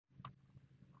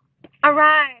All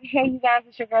right. Hey, you guys,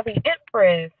 it's your girl, the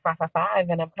Empress 555,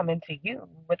 and I'm coming to you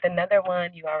with another one.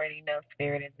 You already know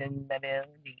Spirit is in the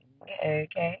building.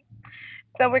 Okay.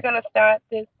 So we're going to start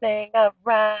this thing up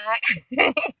right.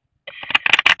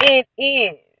 It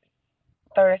is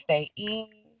Thursday Eve.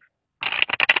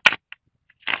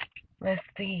 Let's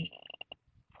see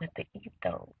what the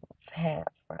ethos have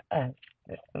for us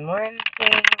this morning.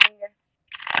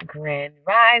 Grand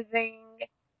Rising.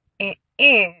 It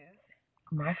is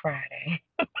my Friday.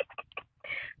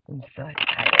 I'm so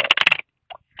excited.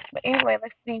 But anyway,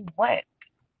 let's see what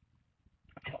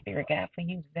the Spirit got for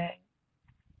you today.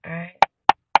 All right.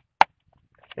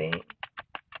 See.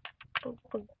 Boop,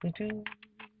 boop, boop, doo.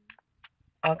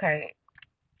 Okay.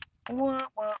 Wah,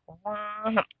 wah,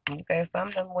 wah. Okay,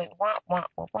 something went wah, wah,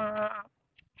 wah, wah.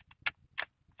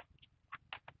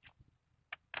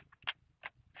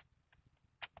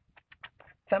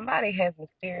 Somebody has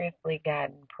mysteriously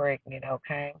gotten pregnant,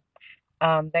 okay?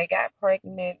 They got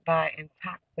pregnant by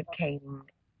intoxicating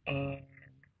an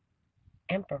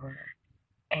emperor.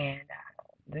 And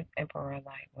this emperor,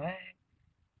 like, what?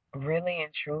 Really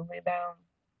and truly, though?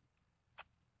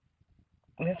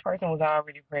 This person was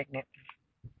already pregnant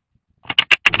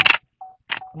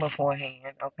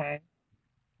beforehand, okay?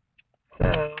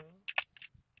 So,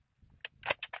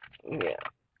 yeah,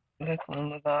 this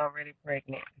one was already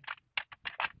pregnant.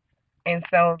 And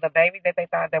so the baby that they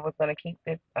thought that was going to keep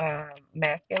this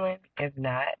masculine is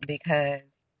not, because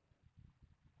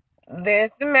this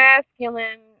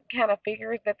masculine kind of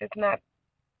figures that it's not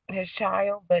his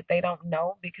child, but they don't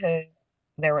know because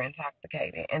they were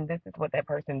intoxicated. And this is what that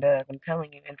person does. I'm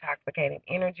telling you, intoxicated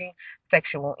energy,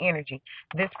 sexual energy.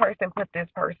 This person put this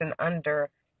person under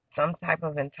some type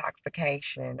of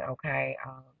intoxication, okay?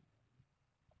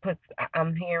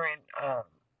 I'm hearing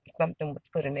something was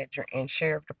put in that in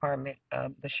sheriff department.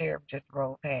 The sheriff just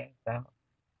rolled past, so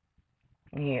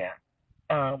yeah.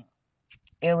 Um,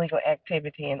 Illegal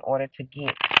activity in order to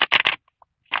get,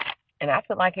 and I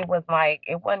feel like it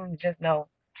wasn't just no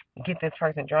get this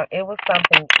person drunk. It was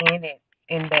something in it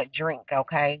in that drink,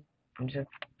 okay? I'm just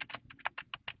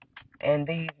and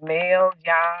these males,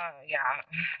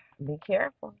 y'all be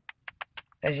careful,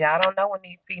 cause y'all don't know when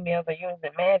these females are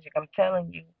using magic. I'm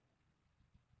telling you,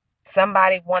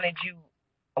 somebody wanted you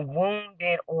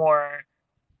wounded or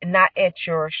not at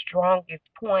your strongest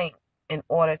point in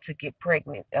order to get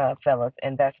pregnant, fellas,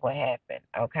 and that's what happened.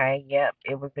 Okay, yep,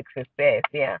 it was a success.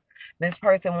 Yeah, this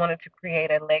person wanted to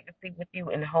create a legacy with you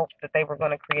in hopes that they were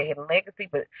going to create a legacy,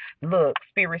 but look,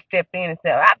 spirit stepped in and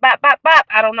said, "Ah, bop, bop, bop.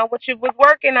 I don't know what you was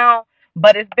working on,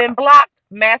 but it's been blocked.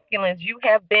 Masculines, you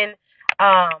have been,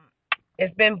 um,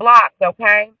 it's been blocked.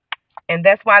 Okay." And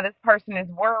that's why this person is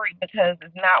worried, because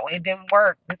it didn't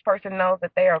work. This person knows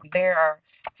that they are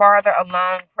farther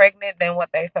along pregnant than what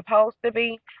they're supposed to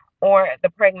be, or the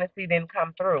pregnancy didn't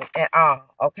come through at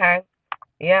all. Okay.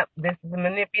 Yep, this is a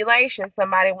manipulation.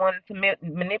 Somebody wanted to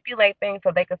manipulate things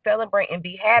so they could celebrate and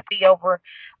be happy over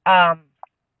um,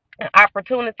 an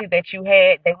opportunity that you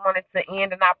had. They wanted to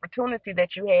end an opportunity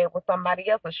that you had with somebody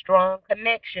else, a strong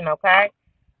connection. Okay.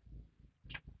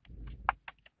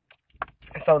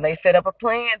 So they set up a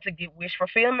plan to get wish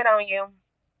fulfillment on you.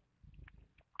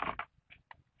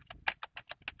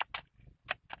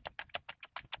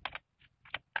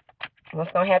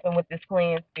 What's gonna happen with this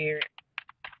plan, spirit?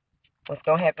 What's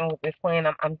gonna happen with this plan?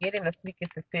 I'm getting a sneaky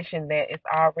suspicion that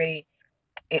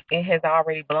it has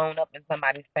already blown up in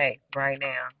somebody's face right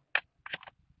now.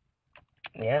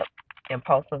 Yep.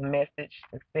 Impulsive message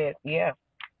success. Yeah.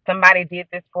 Somebody did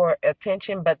this for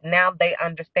attention, but now they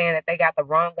understand that they got the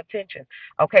wrong attention.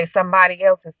 Okay, somebody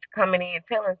else is coming in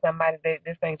telling somebody that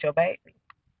this ain't your baby.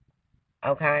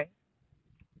 Okay.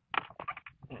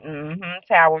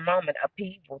 Tower moment.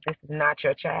 Upheaval. This is not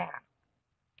your child.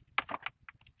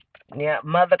 Yeah,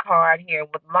 mother card here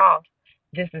with loss.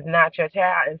 This is not your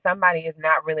child, and somebody is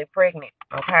not really pregnant.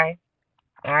 Okay,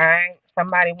 all right.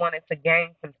 Somebody wanted to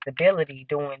gain some stability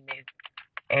doing this,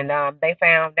 and they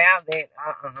found out that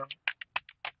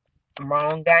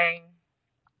wrong game,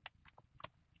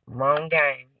 wrong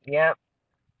game. Yep.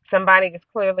 Somebody is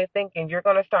clearly thinking. You're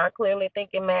gonna start clearly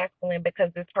thinking masculine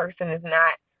because this person is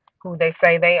not who they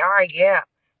say they are. Yeah.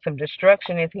 Some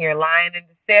destruction is here, lying and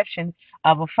deception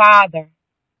of a father.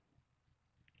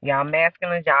 Y'all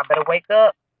masculines, y'all better wake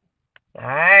up. All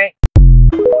right.